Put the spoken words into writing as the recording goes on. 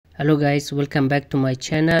Hello guys, welcome back to my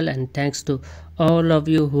channel, and thanks to all of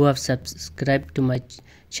you who have subscribed to my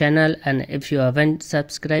channel. And if you haven't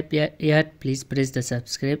subscribed yet, please press the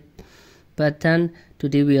subscribe button.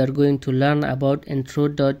 Today we are going to learn about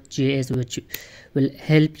Intro.js, which will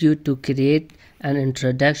help you to create an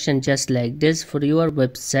introduction just like this for your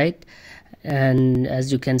website. And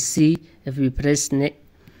as you can see, if we press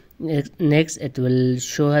next, it will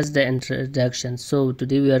show us the introduction. So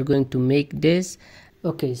today we are going to make this.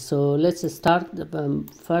 Okay, so let's start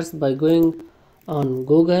first by going on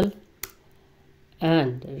Google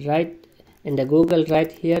and write in the Google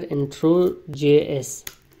right here Intro.js.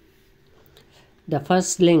 The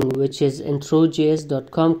first link, which is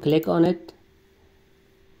Intro.js.com, click on it.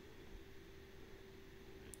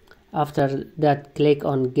 After that, click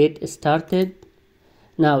on Get Started.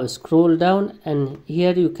 Now scroll down and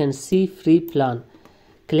here you can see free plan.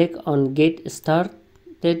 Click on Get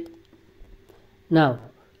Started. Now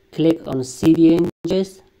click on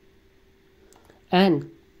cd.js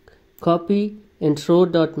and copy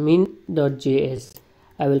intro.min.js.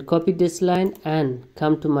 I will copy this line and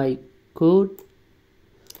come to my code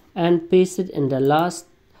and paste it in the last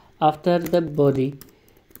after the body,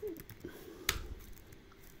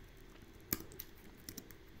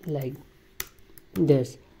 like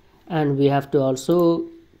this. And we have to also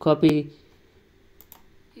copy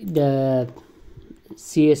the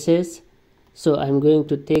CSS. So I'm going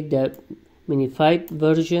to take the minified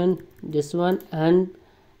version, this one, and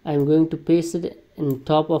I'm going to paste it in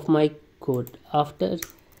top of my code after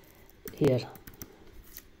here.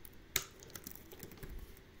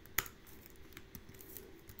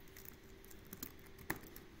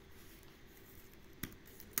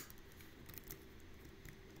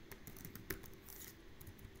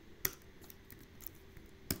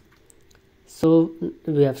 So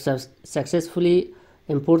we have successfully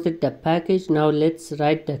imported the package. Now let's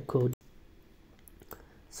write the code.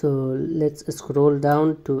 So let's scroll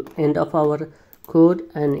down to end of our code,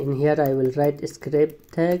 and in here I will write a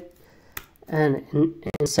script tag, and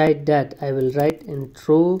inside that I will write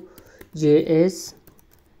intro.js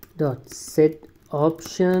dot set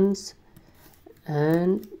options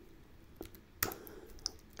and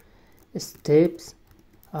steps.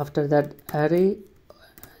 After that, array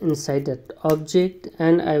inside that object,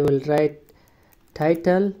 and I will write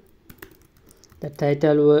title. The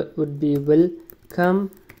title would be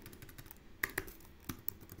welcome,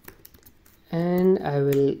 and I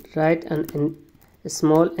will write a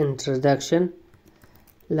small introduction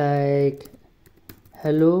like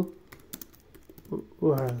hello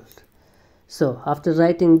world. So after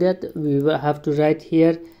writing that, we will have to write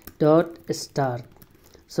here dot start.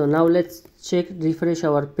 So now let's refresh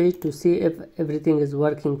our page to see if everything is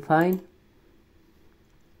working fine.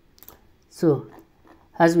 So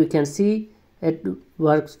as we can see, it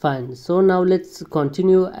works fine. So now let's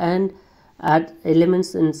continue and add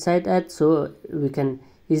elements inside that, so we can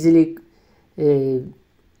easily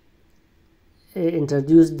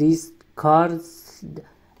introduce these cards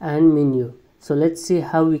and menu. So let's see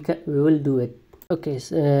how we will do it. Okay,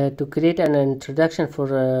 so, to create an introduction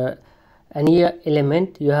for any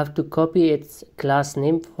element, you have to copy its class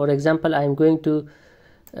name. For example, I'm going to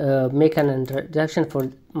make an introduction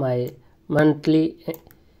for my monthly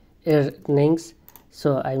earnings.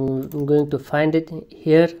 So I'm going to find it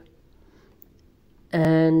here,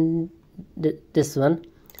 and this one,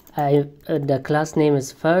 the class name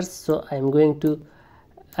is first, so I'm going to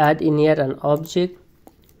add in here an object,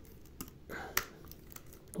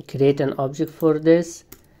 create an object for this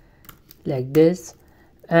like this,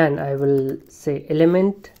 and I will say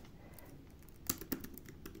element,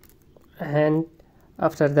 and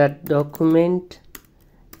after that document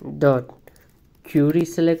dot query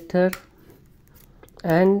selector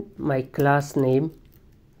and my class name.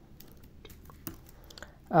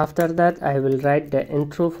 After that, I will write the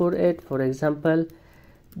intro for it. For example,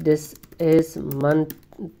 this is monthly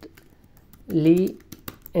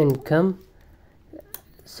income.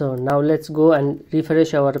 So now let's go and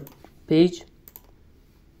refresh our page.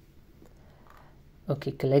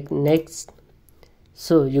 Okay, click next.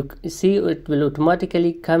 So you see it will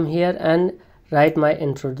automatically come here and write my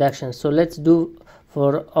introduction. So let's do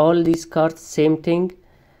for all these cards same thing.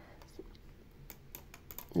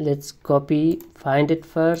 Let's copy, find it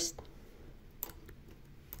first.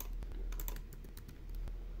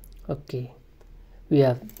 Okay, we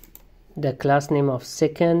have the class name of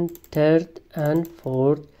second, third and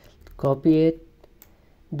fourth. Copy it,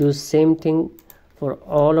 do same thing for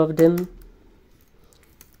all of them.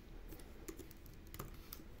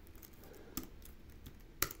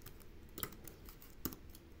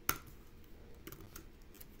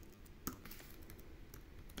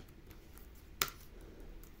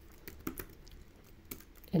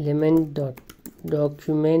 element dot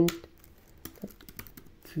document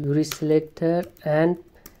query selector and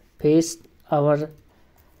paste our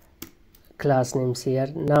class names here.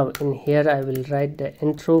 Now in here I will write the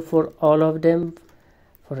intro for all of them.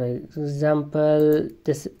 For example,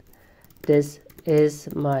 this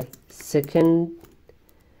is my second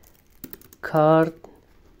card,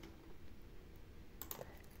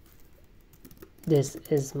 this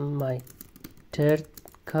is my third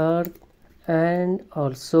card, and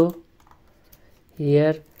also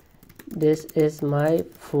here this is my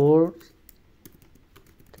fourth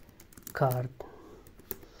card.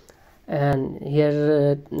 And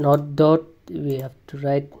here not dot, we have to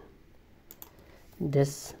write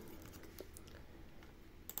this,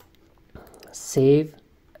 save,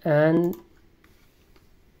 and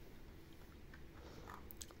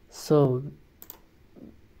so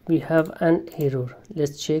we have an error.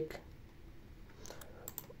 Let's check.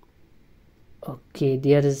 Okay,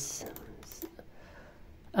 there is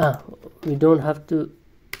we don't have to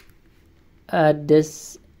add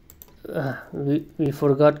this, we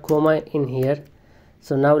forgot comma in here.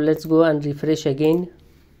 So now let's go and refresh again.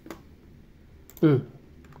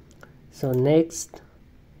 So next,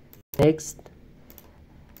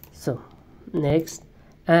 so next,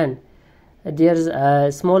 and there's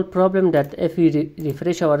a small problem that if we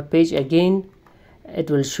refresh our page again it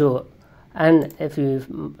will show, and if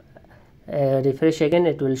you refresh again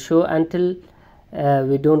it will show until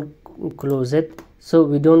we don't close it. So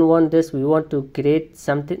we don't want this. We want to create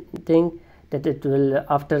something that it will,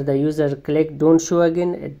 after the user click, don't show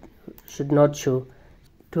again, it should not show.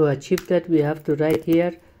 To achieve that we have to write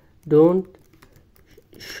here don't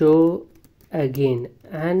show again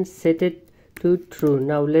and set it to true.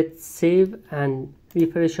 Now let's save and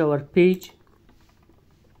refresh our page.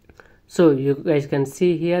 So you guys can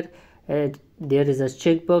see here there is a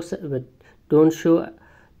checkbox, but don't show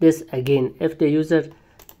this again. If the user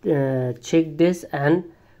check this and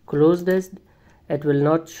close this, it will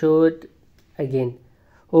not show it again.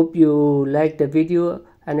 Hope you like the video,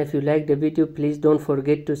 and if you like the video, please don't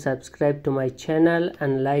forget to subscribe to my channel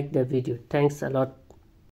and like the video. Thanks a lot.